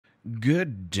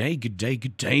Good day, good day,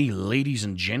 good day, ladies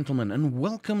and gentlemen, and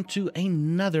welcome to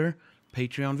another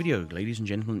Patreon video. Ladies and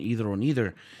gentlemen, either or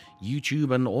neither, YouTube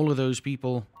and all of those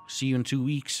people, see you in 2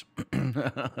 weeks.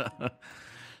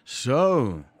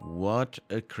 So, what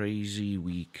a crazy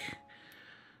week.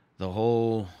 The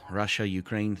whole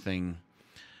Russia-Ukraine thing.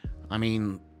 I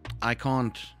mean, I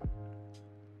can't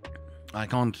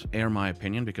air my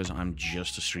opinion because I'm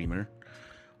just a streamer.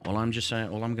 All I'm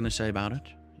gonna say about it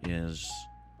is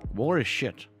war is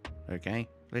shit. Okay?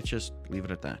 Let's just leave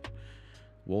it at that.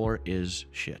 War is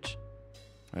shit.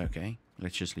 Okay?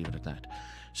 Let's just leave it at that.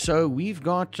 So we've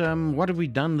got what have we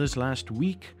done this last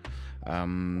week?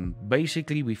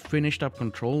 Basically we finished up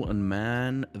Control, and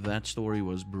man, that story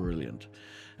was brilliant.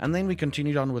 And then we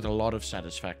continued on with a lot of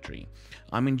Satisfactory.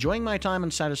 I'm enjoying my time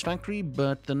in Satisfactory,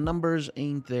 but the numbers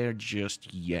ain't there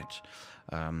just yet.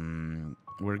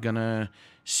 We're gonna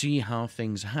see how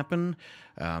things happen.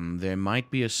 There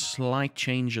might be a slight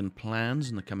change in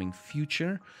plans in the coming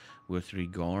future with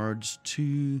regards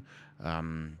to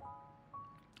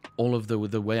all of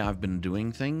the way I've been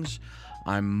doing things.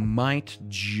 I might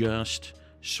just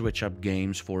switch up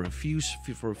games for a few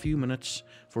minutes,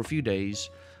 for a few days,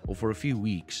 or for a few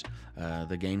weeks,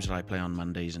 the games that I play on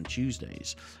Mondays and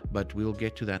Tuesdays. But we'll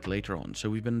get to that later on.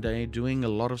 So we've been doing a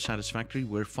lot of Satisfactory.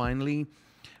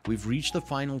 We've reached the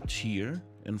final tier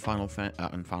in Final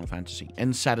Fantasy,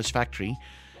 in Satisfactory.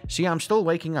 See, I'm still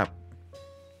waking up.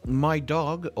 My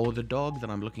dog, or the dog that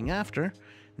I'm looking after,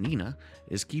 Nina,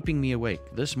 is keeping me awake.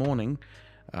 This morning,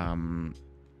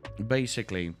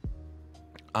 basically,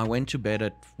 I went to bed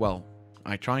at,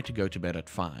 I tried to go to bed at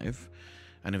 5,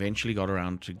 and eventually got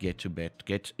around to get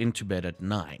into bed at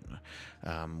 9,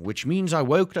 which means I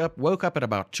woke up at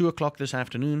about 2 o'clock this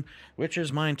afternoon, which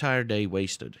is my entire day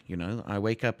wasted. You know, I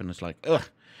wake up and it's like, ugh.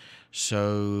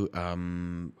 So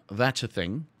that's a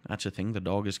thing. The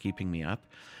dog is keeping me up.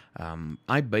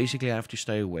 I basically have to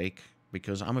stay awake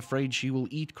because I'm afraid she will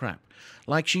eat crap.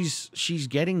 Like she's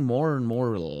getting more and more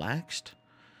relaxed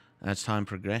as time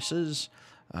progresses.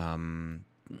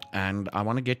 And I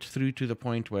want to get through to the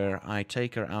point where I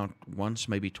take her out once,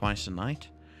 maybe twice a night,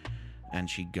 and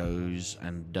she goes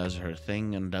and does her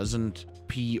thing and doesn't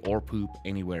pee or poop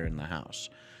anywhere in the house.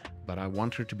 But I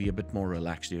want her to be a bit more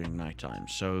relaxed during nighttime.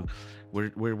 So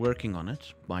we're working on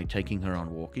it by taking her on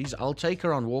walkies. I'll take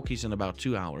her on walkies in about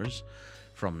 2 hours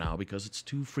from now because it's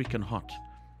too freaking hot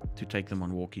to take them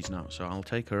on walkies now. So I'll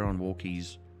take her on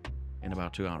walkies in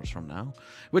about 2 hours from now,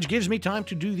 which gives me time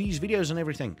to do these videos and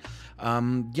everything.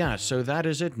 Yeah, so that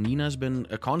is it. Nina's been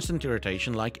a constant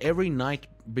irritation. Like every night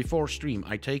before stream,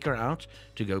 I take her out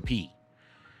to go pee.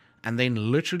 And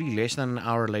then literally less than an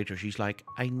hour later, she's like,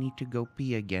 I need to go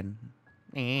pee again.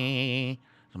 I'm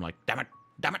like, damn it,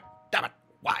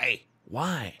 why?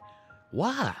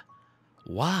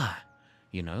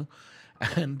 You know?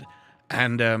 And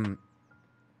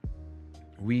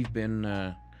we've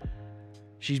been,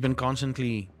 she's been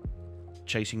constantly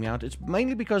chasing me out. It's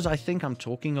mainly because I think I'm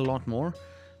talking a lot more,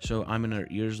 so I'm in her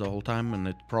ears the whole time, and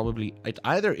it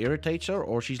either irritates her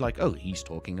or she's like, oh, he's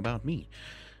talking about me.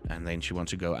 And then she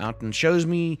wants to go out and shows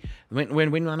me,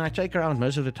 when I take her out,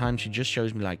 most of the time she just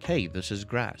shows me like, hey, this is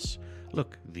grass.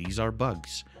 Look, these are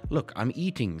bugs. Look, I'm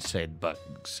eating said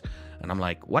bugs. And I'm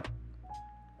like, what?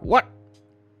 Why?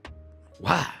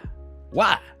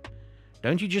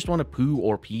 Don't you just want to poo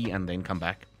or pee and then come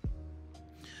back?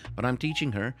 But I'm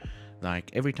teaching her,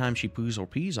 like, every time she poos or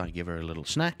pees, I give her a little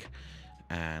snack.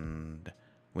 And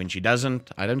when she doesn't,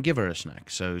 I don't give her a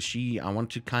snack. So I want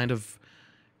to kind of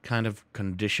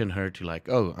condition her to like,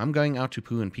 oh, I'm going out to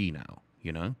poo and pee now,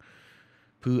 you know?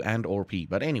 Poo and or pee.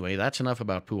 But anyway, that's enough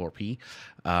about poo or pee.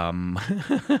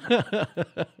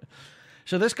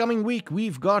 So this coming week,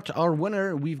 we've got our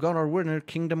winner,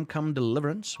 Kingdom Come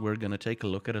Deliverance. We're going to take a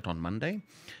look at it on Monday,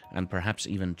 and perhaps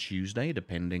even Tuesday,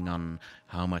 depending on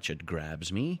how much it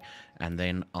grabs me. And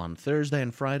then on Thursday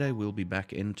and Friday, we'll be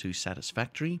back into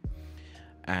Satisfactory.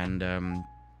 And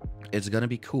it's going to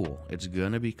be cool.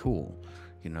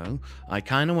 You know, I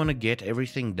kind of want to get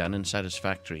everything done in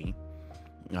Satisfactory.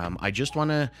 I just want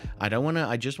to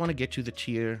get to the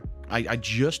tier. I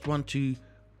just want to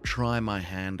try my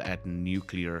hand at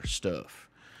nuclear stuff,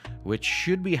 which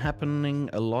should be happening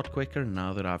a lot quicker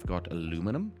now that I've got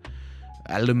aluminium,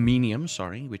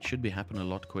 which should be happening a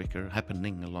lot quicker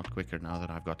now that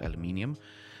I've got aluminium.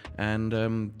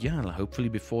 And yeah, hopefully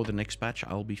before the next patch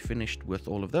I'll be finished with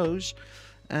all of those,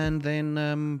 and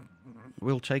then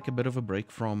we'll take a bit of a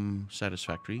break from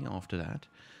Satisfactory after that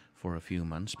for a few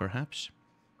months perhaps,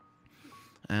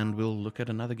 and we'll look at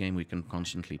another game we can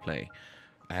constantly play.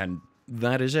 And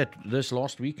that is it. This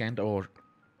last weekend, or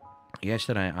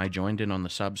Yesterday, I joined in on the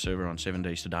sub server on 7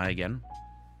 Days to Die Again,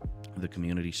 the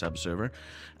community sub server,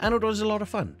 and it was a lot of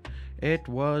fun. It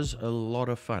was a lot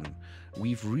of fun.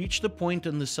 We've reached the point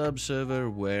in the sub server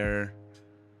where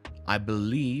I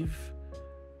believe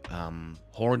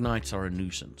Horde Nights are a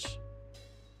nuisance.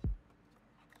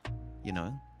 You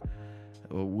know,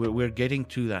 we're getting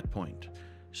to that point.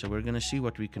 So we're going to see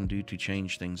what we can do to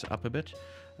change things up a bit.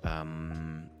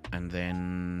 And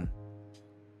then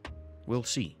we'll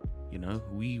see. You know,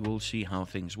 we will see how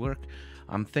things work.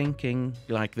 I'm thinking,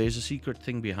 like, there's a secret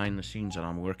thing behind the scenes that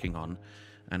I'm working on,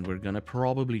 and we're gonna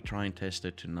probably try and test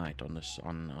it tonight on this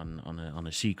on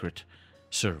a secret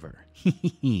server.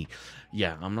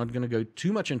 Yeah, I'm not gonna go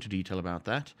too much into detail about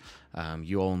that.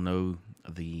 You all know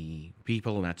the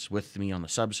people that's with me on the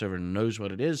sub server knows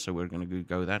what it is, so we're gonna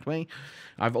go that way.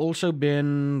 I've also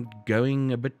been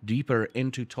going a bit deeper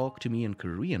into Talk to Me in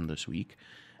Korean this week.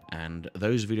 And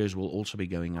those videos will also be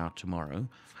going out tomorrow.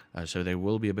 So there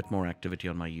will be a bit more activity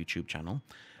on my YouTube channel.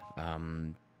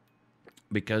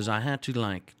 Because I had to,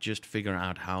 like, just figure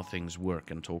out how things work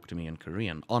and Talk to Me in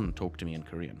Korean, on Talk to Me in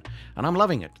Korean. And I'm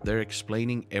loving it. They're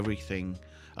explaining everything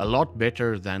a lot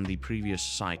better than the previous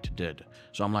site did.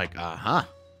 So I'm like, aha,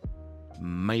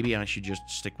 maybe I should just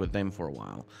stick with them for a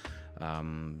while.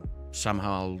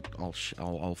 Somehow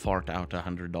I'll fart out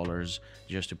 $100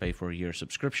 just to pay for a year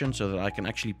subscription so that I can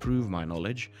actually prove my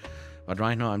knowledge. But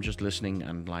right now I'm just listening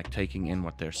and, like, taking in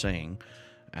what they're saying.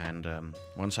 And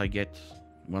once I do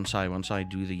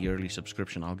the yearly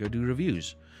subscription, I'll go do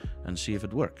reviews and see if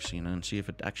it works, you know, and see if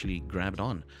it actually grabbed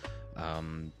on.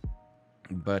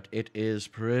 But it is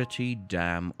pretty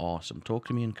damn awesome. Talk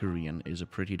to Me in Korean is a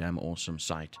pretty damn awesome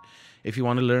site if you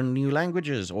want to learn new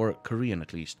languages, or Korean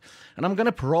at least. And I'm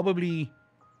gonna probably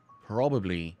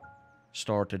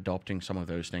start adopting some of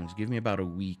those things. Give me about a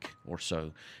week or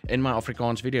so in my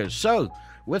Afrikaans videos. So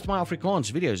with my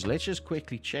Afrikaans videos, let's just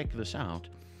quickly check this out.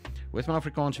 With my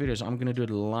Afrikaans videos, I'm gonna do it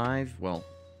live, well,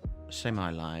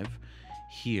 semi-live,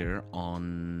 here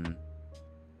on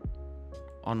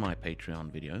my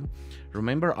Patreon video.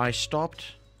 Remember, I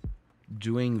stopped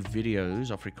doing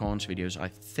videos, Afrikaans videos, I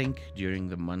think during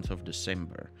the month of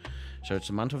December. So it's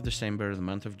the month of December, the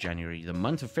month of January, the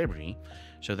month of February.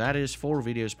 So that is 4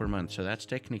 videos per month. So that's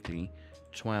technically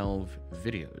 12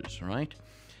 videos, right?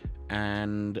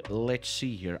 And let's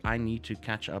see here. I need to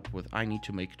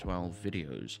make 12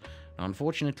 videos. Now,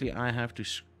 unfortunately, I have to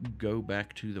go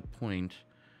back to the point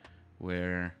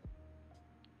where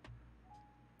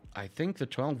I think the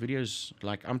 12 videos,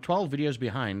 like, I'm 12 videos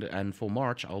behind, and for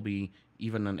March, I'll be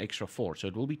even an extra 4. So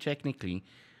it will be technically,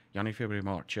 January, February,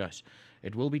 March, yes.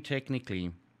 It will be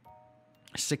technically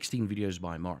 16 videos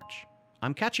by March.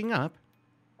 I'm catching up.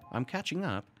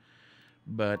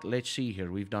 But let's see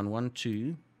here. We've done 1,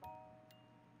 2,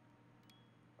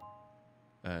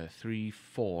 3,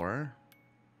 4,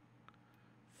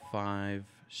 5,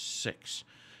 6.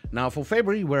 Now, for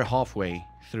February, we're halfway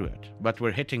through it, but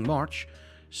we're hitting March.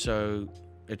 So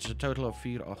it's a total of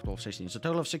 4, 8, 12, 16. It's a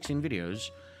total of 16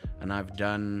 videos, and I've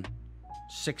done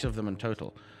 6 of them in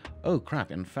total. Oh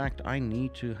crap, in fact, I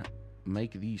need to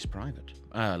make these public.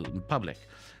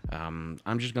 I'm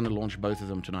just going to launch both of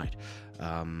them tonight.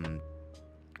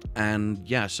 And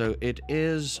yeah, so it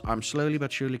is, I'm slowly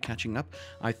but surely catching up.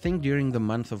 I think during the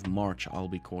month of March, I'll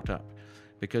be caught up,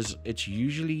 because it's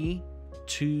usually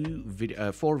 4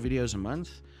 videos a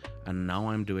month. And now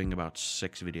I'm doing about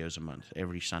 6 videos a month.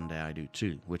 Every Sunday I do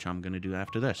 2, which I'm going to do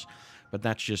after this. But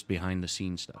that's just behind the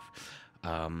scenes stuff.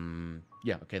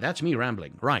 Yeah, okay, that's me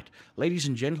rambling. Right, ladies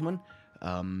and gentlemen,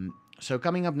 so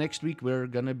coming up next week, we're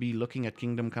going to be looking at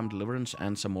Kingdom Come Deliverance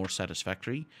and some more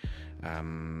Satisfactory.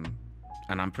 And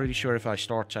I'm pretty sure if I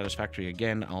start Satisfactory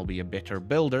again, I'll be a better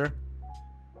builder.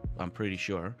 I'm pretty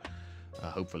sure,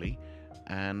 hopefully.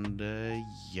 And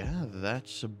yeah,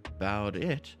 that's about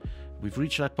it. We've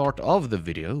reached that part of the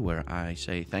video where I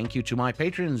say thank you to my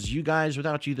patrons. You guys,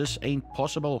 without you, this ain't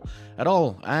possible at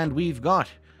all. And we've got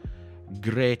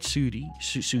Great Sudi.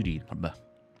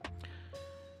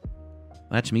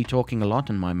 That's me talking a lot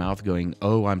and my mouth going,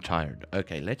 oh, I'm tired.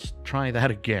 Okay, let's try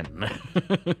that again.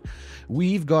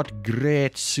 We've got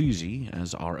Great Susie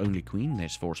as our only queen.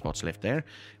 There's 4 spots left there.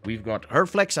 We've got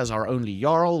Herflex as our only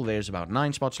Jarl. There's about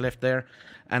 9 spots left there.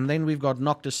 And then we've got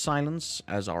Noctis Silence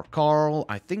as our Carl.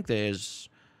 I think there's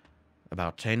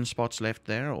about 10 spots left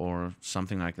there or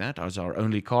something like that as our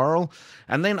only Carl.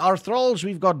 And then our Thralls,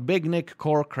 we've got Big Nick,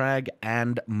 Korkrag,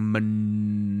 and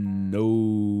Menosha.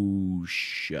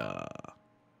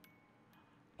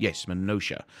 Yes,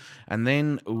 Menosha. And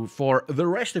then for the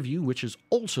rest of you, which is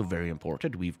also very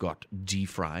important, we've got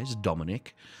D-Fries,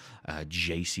 Dominic,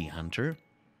 JC Hunter,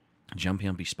 Jumpy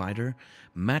Humpy Spider,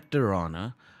 Matt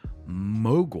Durana,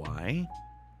 Mogwai,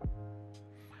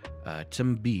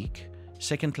 Tim Beek,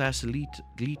 Second Class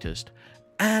Elitist,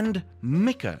 and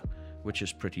Mika, which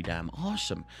is pretty damn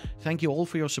awesome. Thank you all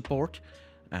for your support,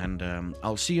 and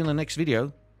I'll see you in the next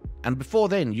video. And before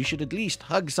then, you should at least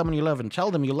hug someone you love and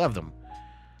tell them you love them.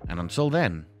 And until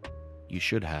then, you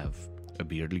should have a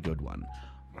beardly good one.